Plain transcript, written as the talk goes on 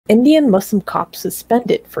Indian Muslim cop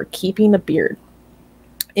suspended for keeping a beard.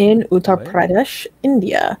 In Uttar Pradesh,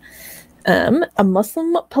 India, a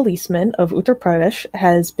Muslim policeman of Uttar Pradesh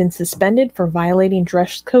has been suspended for violating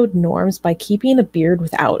dress code norms by keeping a beard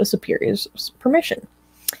without a superior's permission.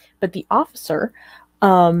 But the officer,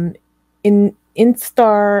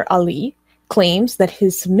 Intsar Ali, claims that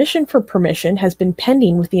his submission for permission has been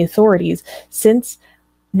pending with the authorities since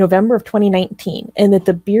November of 2019, and that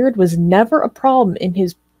the beard was never a problem in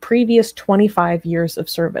his previous 25 years of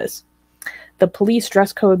service. The police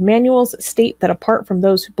dress code manuals state that apart from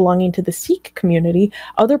those belonging to the Sikh community,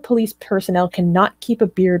 other police personnel cannot keep a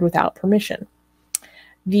beard without permission.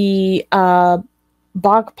 The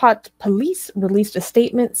Baghpat police released a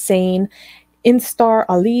statement saying Intsar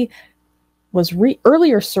Ali was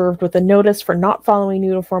earlier served with a notice for not following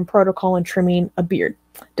uniform protocol and trimming a beard.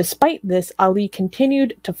 Despite this, Ali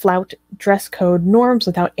continued to flout dress code norms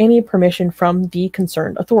without any permission from the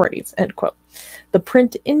concerned authorities, end quote.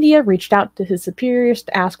 ThePrint India reached out to his superiors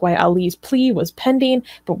to ask why Ali's plea was pending,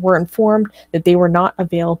 but were informed that they were not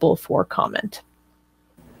available for comment.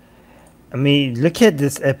 I mean, look at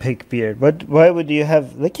this epic beard. Why would you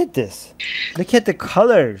have... Look at this. Look at the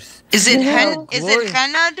colors. Is it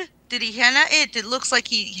hennaed? Did he henna it? It looks like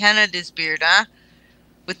he hennaed his beard, huh?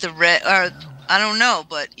 With the red... Or, I don't know,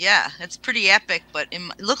 but yeah, it's pretty epic. But it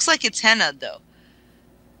looks like it's hennaed, though.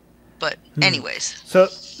 But anyways. So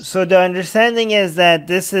the understanding is that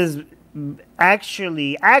this is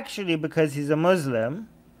actually because he's a Muslim.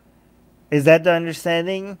 Is that the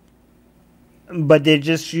understanding? But they're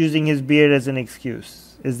just using his beard as an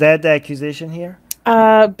excuse. Is that the accusation here?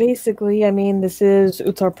 Basically, I mean, this is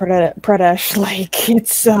Uttar Pradesh. Like,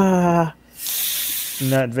 it's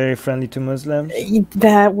not very friendly to Muslims.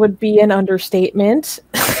 That would be an understatement.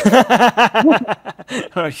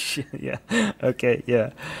 Oh shit! Yeah. Okay. Yeah.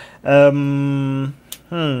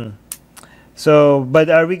 So, but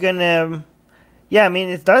are we gonna? Yeah, I mean,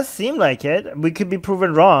 it does seem like it. We could be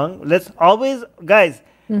proven wrong. Let's always, guys.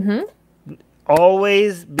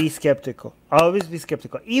 Always be skeptical. Always be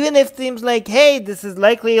skeptical. Even if it seems like, hey, this is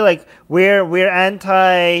likely, like we're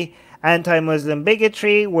anti-Muslim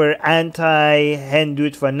bigotry, we're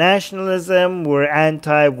anti-Hindutva nationalism, we're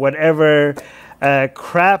anti-whatever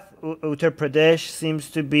crap Uttar Pradesh seems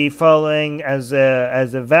to be following as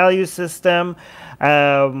a value system.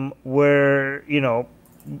 We're, you know,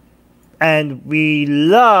 and we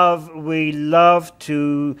love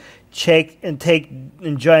to check and take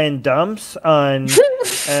giant dumps on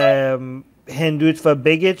Hindutva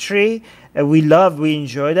bigotry. We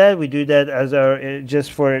enjoy that. We do that as our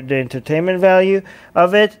just for the entertainment value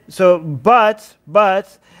of it. So, but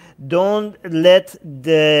don't let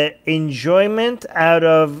the enjoyment out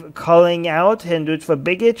of calling out Hindutva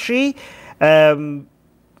bigotry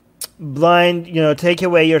take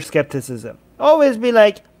away your skepticism. Always be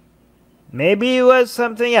like, maybe it was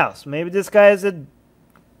something else. Maybe this guy is a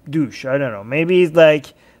douche. I don't know. Maybe he's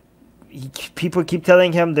like, people keep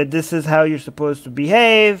telling him that this is how you're supposed to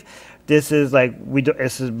behave. This is like,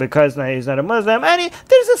 this is because he's not a Muslim. And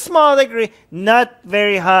there's a small degree, not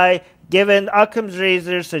very high, given Occam's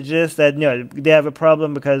razor suggests that no, they have a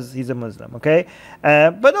problem because he's a Muslim, okay?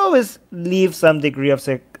 But always leave some degree of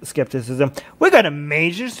skepticism. We got a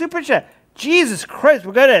major super chat. Jesus Christ,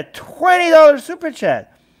 we got a $20 super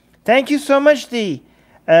chat. Thank you so much, D.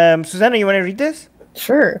 Susanna, you want to read this?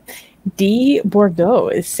 Sure. D. Bordeaux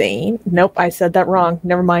is saying, nope, I said that wrong.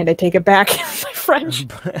 Never mind, I take it back. My French.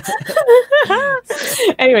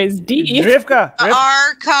 Anyways, D. Rivka. The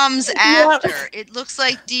R comes after. Yep. It looks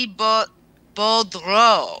like D. Bordeaux.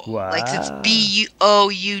 Wow. Like it's B-O-U-D-R.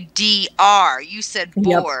 You said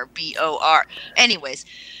Bor, B-O-R. Anyways,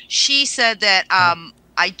 she said that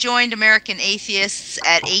I joined American Atheists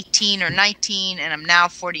at 18 or 19, and I'm now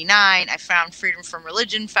 49. I found Freedom from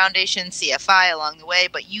Religion Foundation, CFI, along the way,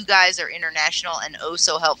 but you guys are international and oh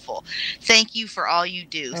so helpful. Thank you for all you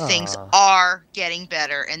do. Aww. Things are getting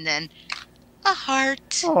better. And then a heart.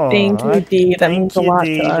 Aww. Thank you, Dee. That means a lot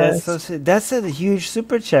to us. That's a huge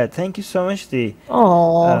super chat. Thank you so much, Dee.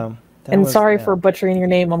 Oh, and sorry for butchering your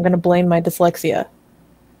name. I'm going to blame my dyslexia. Yeah,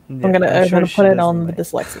 I'm gonna put it on the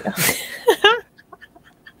dyslexia.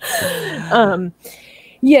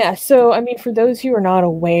 Yeah, so I mean, for those who are not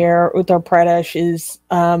aware, Uttar Pradesh is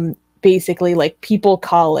basically, like, people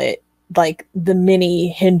call it like the mini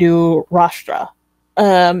Hindu Rashtra,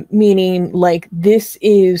 meaning like this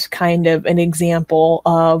is kind of an example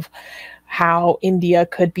of how India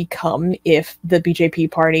could become if the BJP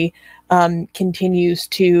party continues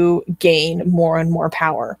to gain more and more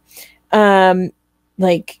power.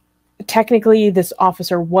 Like, technically, this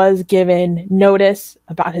officer was given notice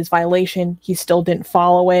about his violation. He still didn't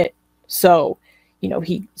follow it. So,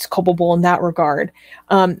 he's culpable in that regard.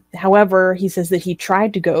 However, he says that he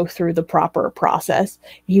tried to go through the proper process.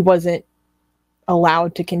 He wasn't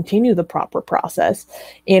allowed to continue the proper process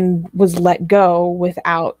and was let go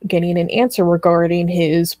without getting an answer regarding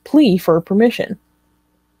his plea for permission.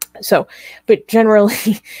 So, but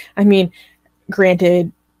generally, I mean,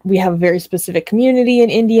 granted, we have a very specific community in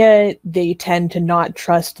India. They tend to not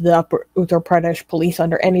trust the Uttar Pradesh police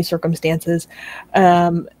under any circumstances.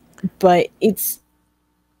 But it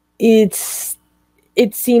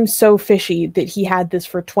seems so fishy that he had this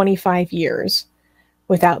for 25 years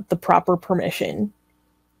without the proper permission.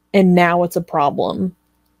 And now it's a problem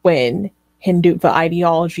when Hindutva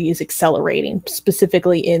ideology is accelerating,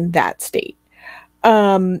 specifically in that state.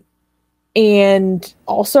 And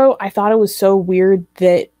also, I thought it was so weird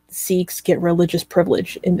that Sikhs get religious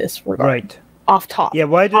privilege in this regard. Right. Off top. Yeah,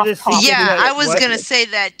 why do the Sikhs... Yeah, I was going to say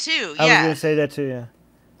that too. Yeah. I was going to say that too, yeah.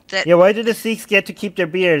 Why do the Sikhs get to keep their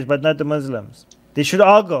beards, but not the Muslims? They should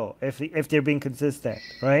all go if they're being consistent,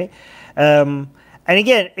 right? And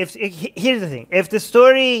again, here's the thing. If the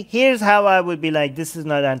story... Here's how I would be like, this is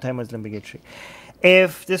not anti-Muslim bigotry.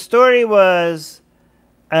 If the story was...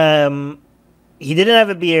 he didn't have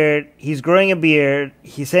a beard, he's growing a beard,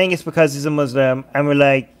 he's saying it's because he's a Muslim, and we're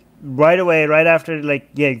like, right away, right after, like,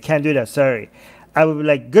 yeah, you can't do that, sorry. I would be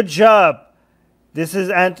like, good job. This is,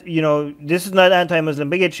 this is not anti-Muslim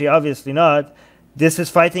bigotry, obviously not. This is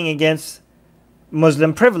fighting against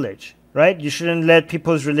Muslim privilege, right? You shouldn't let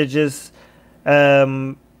people's religious,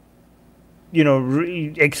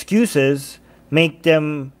 excuses make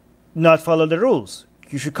them not follow the rules.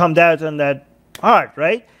 You should come down on that hard,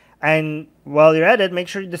 right? And while you're at it, make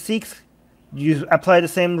sure the Sikhs, you apply the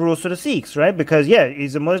same rules to the Sikhs, right? Because, yeah,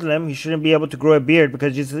 he's a Muslim. He shouldn't be able to grow a beard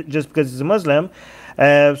because just because he's a Muslim.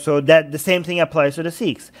 So that the same thing applies to the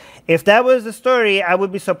Sikhs. If that was the story, I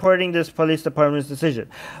would be supporting this police department's decision.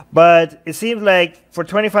 But it seems like for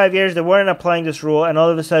 25 years, they weren't applying this rule. And all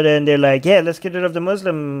of a sudden, they're like, yeah, let's get rid of the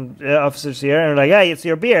Muslim officers here. And they're like, yeah, it's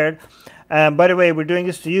your beard. By the way, we're doing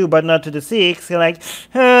this to you, but not to the Sikhs. You're like,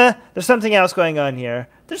 there's something else going on here.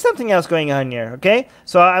 There's something else going on here, okay?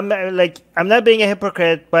 So I'm not being a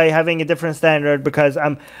hypocrite by having a different standard because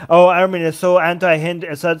Armin is so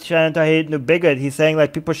anti-Hindu, such an anti-Hindu bigot. He's saying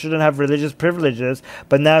like people shouldn't have religious privileges,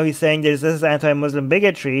 but now he's saying this is anti-Muslim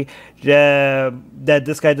bigotry that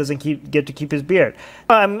this guy doesn't get to keep his beard.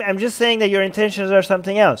 I'm just saying that your intentions are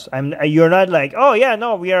something else. You're not like, oh yeah,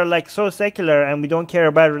 no, we are like so secular and we don't care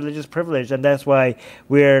about religious privilege, and that's why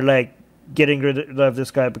we're like getting rid of this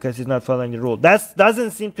guy because he's not following the rule. That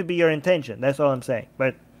doesn't seem to be your intention. That's all I'm saying.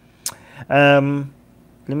 But let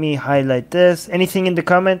me highlight this. Anything in the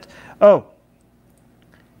comment? Oh,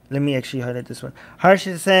 let me actually highlight this one. Harsh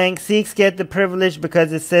is saying Sikhs get the privilege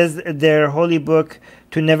because it says their holy book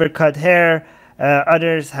to never cut hair.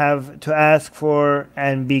 Others have to ask for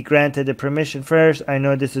and be granted the permission first. I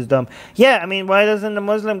know this is dumb. Yeah, I mean, why doesn't the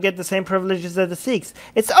Muslim get the same privileges as the Sikhs?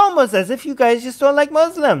 It's almost as if you guys just don't like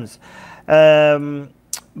Muslims.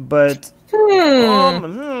 But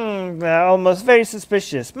almost very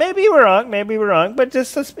suspicious. Maybe we're wrong, but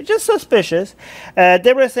just suspicious.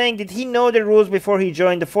 They were saying, did he know the rules before he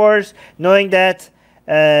joined the force? Knowing that,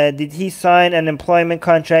 did he sign an employment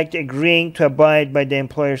contract agreeing to abide by the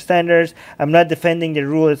employer standards? I'm not defending the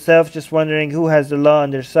rule itself, just wondering who has the law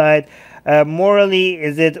on their side. Morally,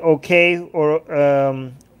 is it okay or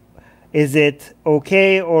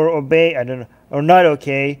obey? I don't know, or not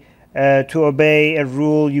okay to obey a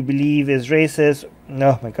rule you believe is racist?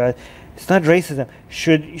 No, my God, it's not racism.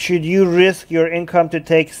 Should you risk your income to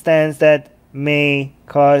take stands that may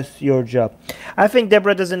cost your job? I think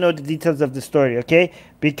Deborah doesn't know the details of the story, okay?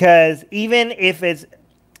 Because even if it's,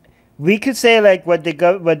 we could say like what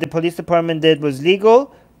the police department did was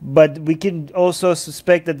legal, but we can also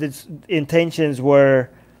suspect that its intentions were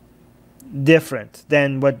different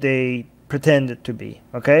than what they pretended to be,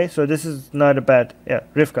 okay? So this is not a bad, yeah,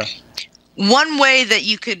 Rivka. One way that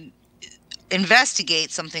you could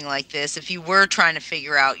investigate something like this, if you were trying to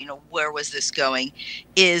figure out, where was this going,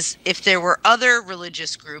 is if there were other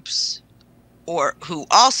religious groups or who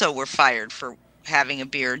also were fired for having a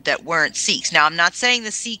beard that weren't Sikhs. Now, I'm not saying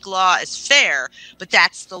the Sikh law is fair, but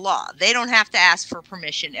that's the law. They don't have to ask for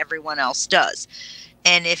permission. Everyone else does.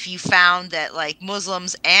 And if you found that like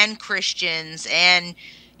Muslims and Christians and,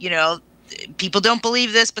 people don't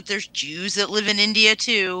believe this, but there's Jews that live in India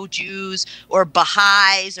too, Jews or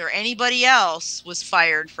Baha'is or anybody else was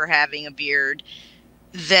fired for having a beard,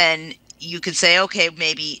 then you could say, okay,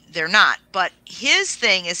 maybe they're not. But his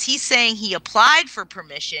thing is he's saying he applied for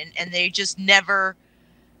permission and they just never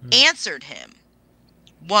answered him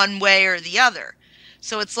one way or the other.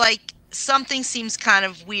 So it's like something seems kind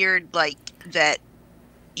of weird, like that,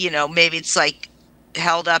 you know, maybe it's like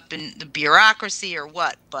held up in the bureaucracy or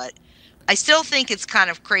what. But I still think it's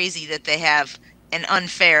kind of crazy that they have and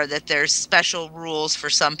unfair that there's special rules for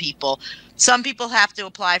some people. Some people have to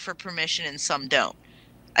apply for permission and some don't.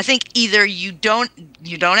 I think either you don't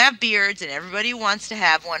have beards and everybody who wants to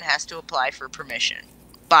have one has to apply for permission.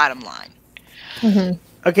 Bottom line. Mm-hmm.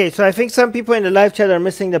 Okay, so I think some people in the live chat are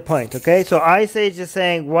missing the point, okay? So Ice-Age is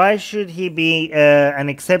saying, why should he be an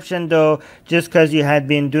exception, though? Just because you had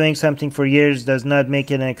been doing something for years does not make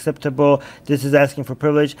it acceptable. This is asking for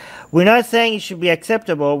privilege. We're not saying it should be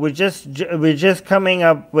acceptable. We're just coming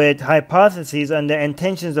up with hypotheses on the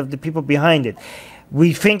intentions of the people behind it.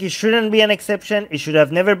 We think it shouldn't be an exception. It should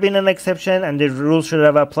have never been an exception, and the rules should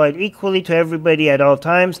have applied equally to everybody at all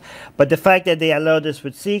times. But the fact that they allow this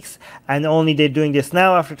with Sikhs, and only they're doing this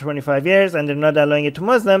now after 25 years, and they're not allowing it to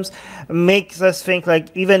Muslims, makes us think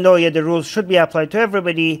like, even though the rules should be applied to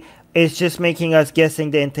everybody, it's just making us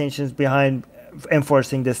guessing the intentions behind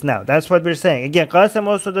enforcing this now. That's what we're saying. Again, Qasim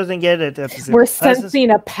also doesn't get it. We're sensing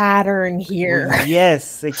a pattern here.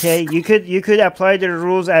 Yes, okay. You could apply the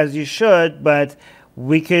rules as you should, but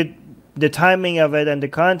the timing of it and the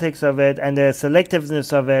context of it and the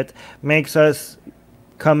selectiveness of it makes us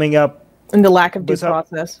coming up, and the lack of due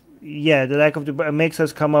process. Yeah, the lack of makes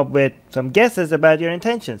us come up with some guesses about your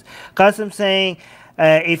intentions. Qasim saying,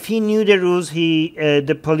 if he knew the rules, he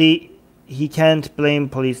can't blame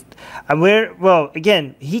police. And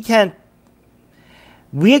again,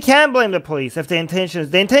 we can't blame the police if the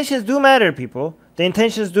intentions do matter, people. The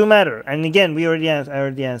intentions do matter. And again, I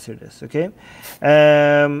already answered this, okay?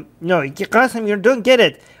 No, Qasim, you don't get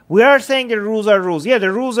it. We are saying the rules are rules. Yeah,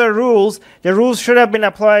 the rules are rules. The rules should have been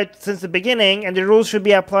applied since the beginning, and the rules should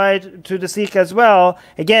be applied to the Sikh as well.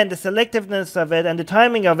 Again, the selectiveness of it and the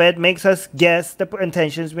timing of it makes us guess the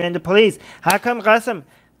intentions behind the police. How come, Qasim?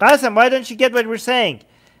 Qasim, why don't you get what we're saying?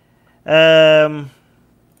 All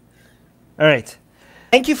right.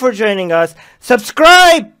 Thank you for joining us.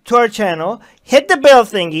 Subscribe to our channel. Hit the bell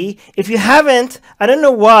thingy. If you haven't, I don't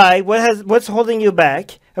know why. What's holding you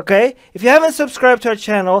back? Okay? If you haven't subscribed to our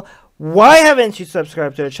channel, why haven't you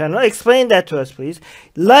subscribed to our channel? Explain that to us, please.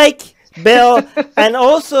 Like, bell, and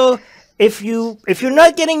also if you're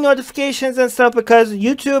not getting notifications and stuff because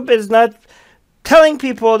YouTube is not telling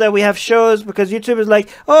people that we have shows, because YouTube is like,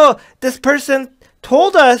 oh, this person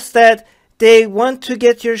told us that they want to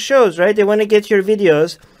get your shows, right? They want to get your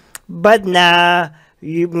videos, but nah,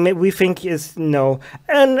 we think is no.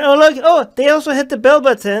 And they also hit the bell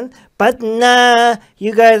button, but nah,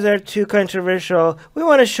 you guys are too controversial. We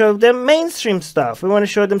want to show them mainstream stuff. We want to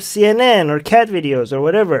show them CNN or cat videos or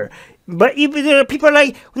whatever. But even people are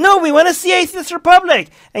like, no, we want to see Atheist Republic,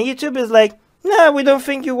 and YouTube is like, no, we don't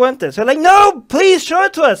think you want this. We're like, no, please show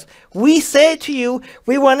it to us. We say to you,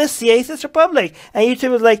 we want to see Atheist Republic. And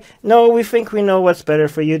YouTube is like, no, we think we know what's better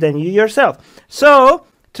for you than you yourself. So,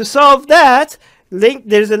 to solve that,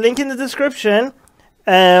 there's a link in the description,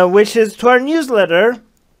 which is to our newsletter.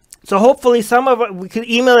 So hopefully we could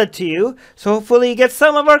email it to you. So hopefully you get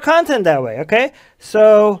some of our content that way, okay?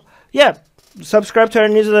 So, yeah, subscribe to our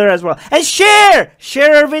newsletter as well. And share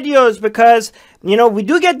our videos, because we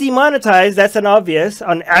do get demonetized. That's an obvious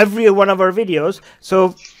on every one of our videos.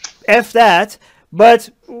 So F that. But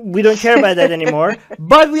we don't care about that anymore.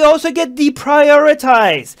 But we also get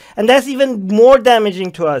deprioritized. And that's even more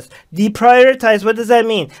damaging to us. Deprioritized, what does that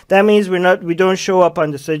mean? That means we don't show up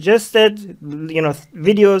on the suggested,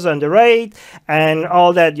 videos on the right and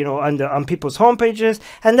all that, on people's homepages.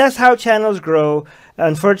 And that's how channels grow.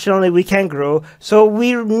 Unfortunately, we can't grow. So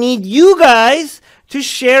we need you guys to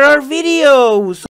share our videos.